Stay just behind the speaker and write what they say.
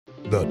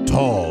The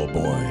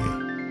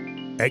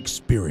Tallboy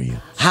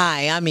Experience.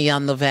 Hi, I'm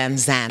Ian Van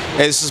Zandt.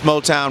 Hey, this is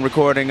Motown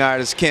recording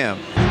artist Kim.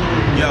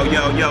 Yo,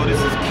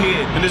 this is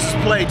Kid, and this is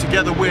Play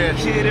together with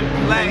Kid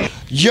and Play.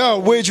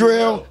 Yo,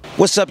 Widrill.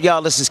 What's up,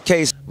 y'all? This is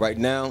Case. Right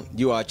now,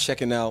 you are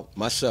checking out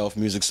myself,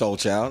 Musiq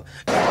Soulchild.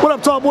 What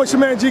up, Tallboy? It's your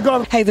man, G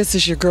Garvin. Hey, this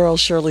is your girl,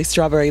 Shirley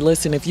Strawberry.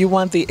 Listen, if you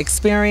want the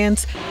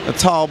experience, The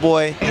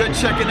Tallboy. You're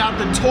checking out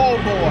the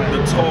Tallboy.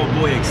 The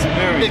Tallboy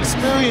Experience.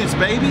 Experience,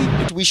 baby.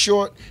 We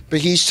short, but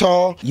he's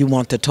tall. you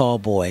want the tall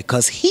boy,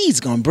 because he's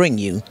going to bring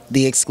you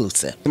the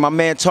exclusive. My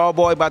man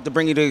Tallboy about to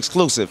bring you the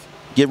exclusive.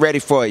 Get ready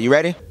for it. You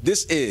ready?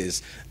 This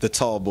is the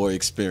Tallboy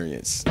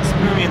Experience.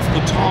 Experience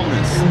the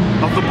tallness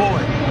of the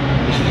boy.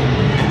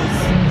 And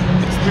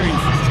his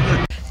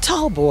experiences.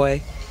 Tall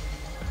boy.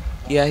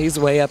 Yeah, he's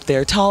way up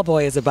there. Tall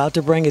boy is about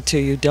to bring it to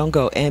you. Don't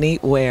go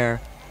anywhere.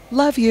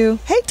 Love you.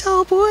 Hey,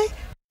 tall boy.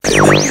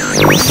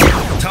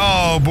 Tallboy.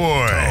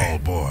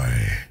 Tallboy.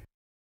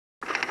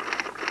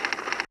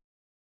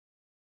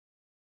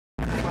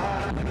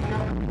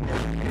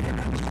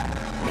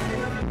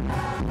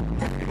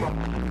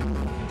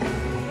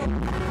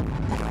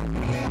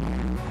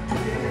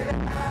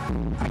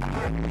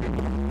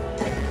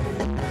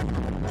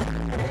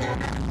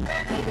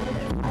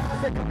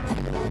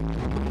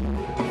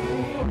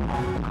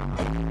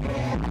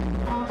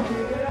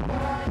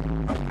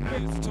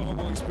 It's the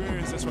Tallboy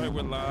Experience. That's right,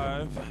 we're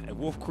live at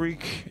Wolf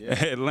Creek,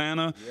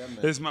 Atlanta.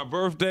 It's my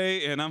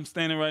birthday, and I'm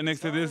standing right next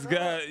to this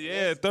guy.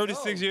 Yeah,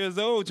 36 years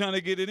old, trying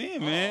to get it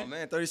in, man. Oh,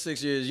 man,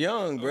 36 years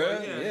young,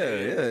 bro.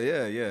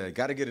 Yeah.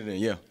 Gotta get it in,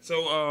 yeah.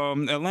 So,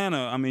 Atlanta,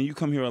 I mean, you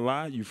come here a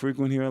lot. You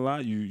frequent here a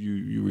lot.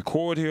 You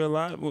record here a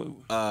lot.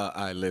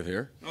 I live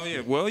here. Oh,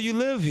 yeah. Well, you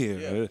live here.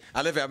 Yeah.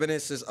 I live here. I've been here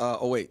since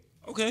 08.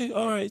 Okay,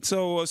 all right.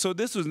 So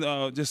this was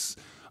just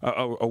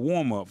a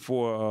warm-up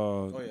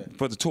for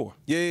the tour.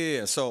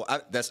 Yeah. So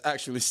that's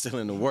actually still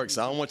in the works.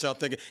 I don't want y'all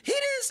thinking, he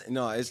is.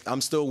 No,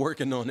 I'm still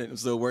working on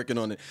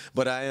it.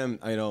 But I am,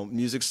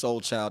 Musiq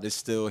Soulchild is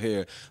still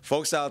here.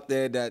 Folks out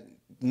there that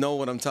know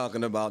what I'm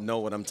talking about know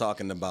what I'm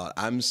talking about.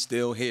 I'm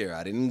still here.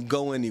 I didn't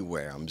go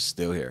anywhere. I'm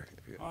still here.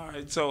 All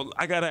right, so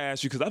I gotta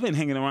ask you because I've been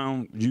hanging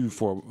around you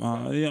for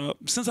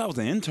since I was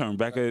an intern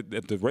back at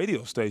the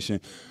radio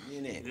station.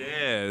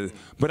 Yeah,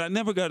 but I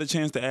never got a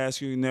chance to ask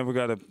you. Never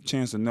got a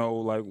chance to know,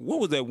 like, what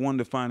was that one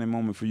defining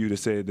moment for you that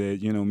said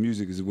that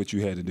music is what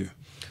you had to do?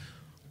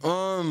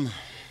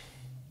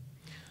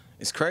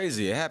 It's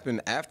crazy. It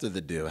happened after the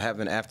deal. It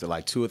happened after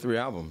like 2 or 3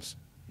 albums.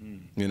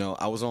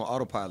 I was on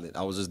autopilot.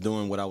 I was just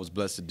doing what I was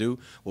blessed to do.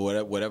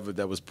 Whatever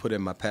that was put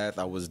in my path,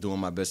 I was doing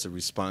my best to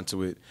respond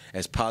to it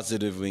as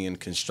positively and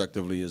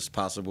constructively as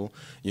possible.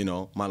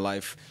 My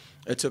life,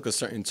 it took a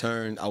certain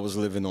turn. I was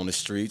living on the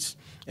streets,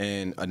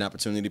 and an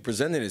opportunity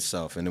presented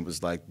itself. And it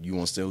was like, you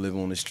want to still live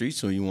on the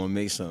streets, or you want to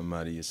make something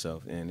out of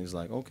yourself? And it's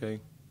like, okay,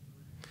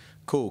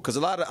 cool. Because a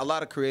lot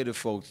of creative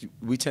folks,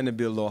 we tend to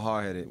be a little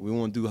hard-headed. We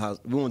want to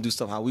do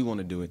stuff how we want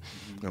to do it,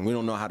 and we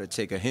don't know how to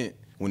take a hint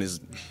when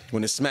it's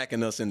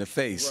smacking us in the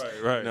face.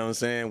 Right. You know what I'm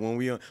saying? When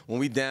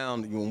we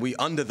down, when we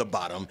under the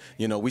bottom,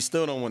 we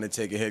still don't want to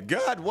take a hit.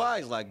 God, why?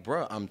 It's like,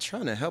 bro, I'm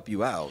trying to help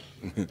you out.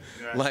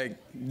 Like,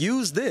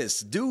 use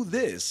this, do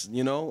this,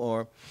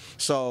 or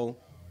so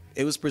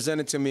it was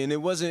presented to me, and it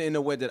wasn't in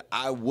a way that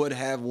I would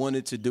have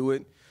wanted to do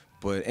it.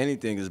 But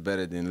anything is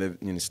better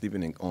than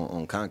sleeping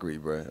on concrete,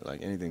 bro.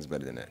 Like, anything's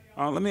better than that.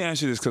 Let me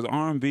ask you this, because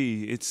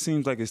R&B, it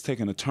seems like it's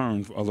taking a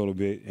turn a little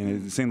bit,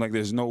 and it seems like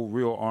there's no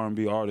real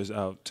R&B artists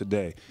out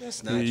today.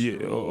 That's not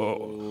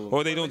true.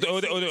 Or they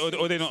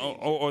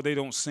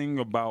don't sing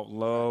about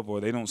love, or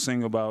they don't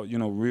sing about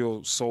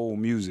real soul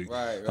music.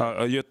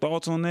 Right. Your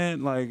thoughts on that,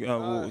 like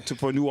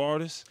for new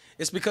artists?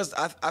 It's because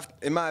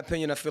in my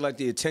opinion, I feel like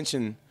the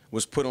attention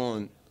was put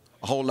on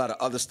a whole lot of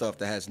other stuff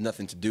that has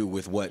nothing to do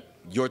with what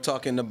you're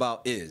talking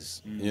about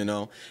is,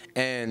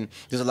 And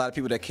there's a lot of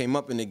people that came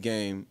up in the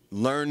game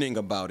learning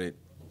about it,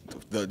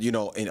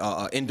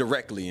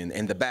 indirectly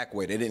and the back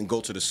way. They didn't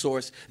go to the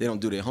source. They don't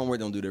do their homework.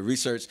 They don't do their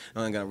research.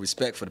 They don't got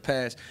respect for the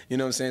past. You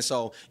know what I'm saying?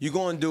 So you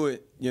go and do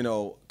it,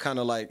 kind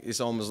of like, it's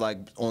almost like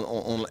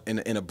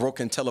in a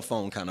broken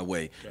telephone kind of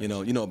way. You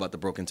know about the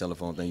broken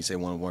telephone thing. You say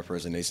one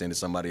person, they say to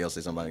somebody else,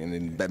 say somebody,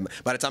 and then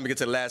by the time you get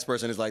to the last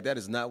person, it's like, that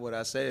is not what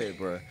I said,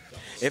 bro.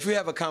 If you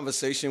have a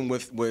conversation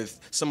with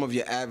some of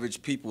your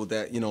average people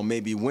that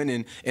may be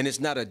winning, and it's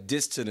not a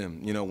diss to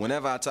them,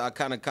 whenever I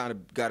kind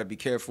of got to be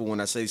careful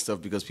when I say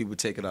stuff, because people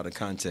take it out of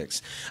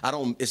context.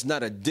 It's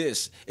not a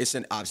diss. It's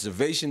an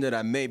observation that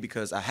I made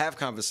because I have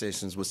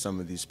conversations with some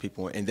of these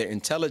people, and their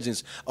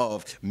intelligence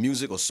of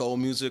music or soul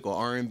music or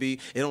R&B,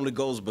 it only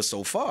goes but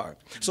so far.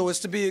 So it's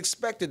to be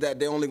expected that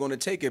they're only going to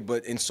take it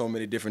but in so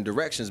many different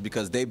directions,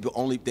 because they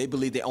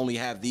believe they only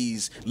have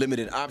these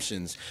limited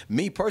options.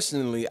 Me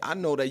personally, I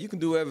know that you can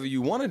do whatever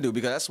you want to do,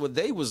 because that's what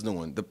they was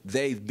doing.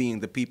 They being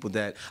the people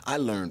that I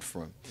learned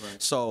from.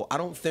 Right. So I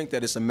don't think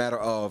that it's a matter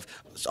of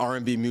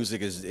R&B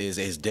music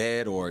is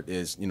dead, or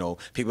is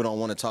people don't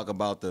want to talk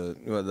about the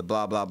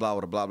blah blah blah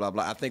or the blah blah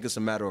blah. I think it's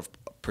a matter of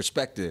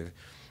perspective,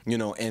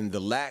 and the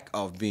lack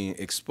of being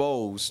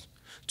exposed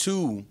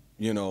to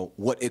you know,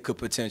 what it could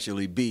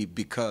potentially be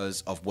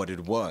because of what it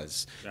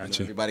was. Gotcha. You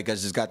know, everybody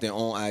just got their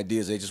own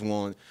ideas. They just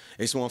want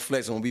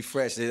flex, want to be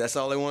fresh. That's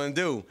all they want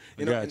to do.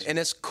 You know, and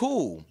that's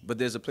cool. But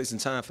there's a place and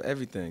time for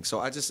everything. So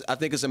I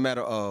think it's a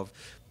matter of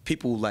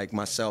people like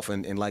myself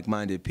and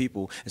like-minded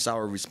people. It's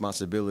our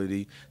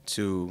responsibility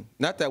to,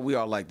 not that we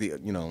are like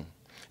the, you know,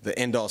 the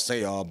end-all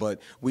say-all,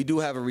 but we do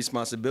have a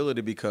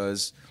responsibility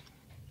because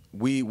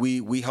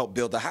we help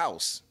build the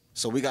house.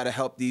 So we got to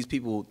help these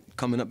people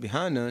coming up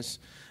behind us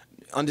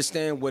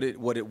understand what it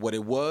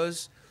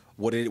was,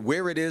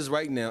 where it is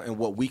right now, and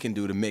what we can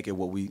do to make it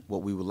what we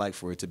would like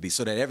for it to be,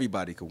 so that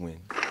everybody could win.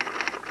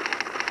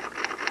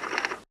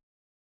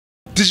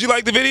 Did you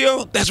like the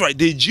video? That's right.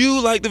 Did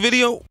you like the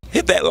video?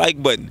 Hit that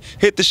like button.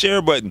 Hit the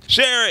share button.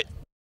 Share it.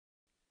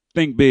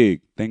 Think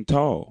big. Think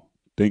tall.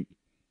 Think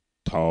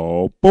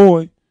tall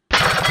boy.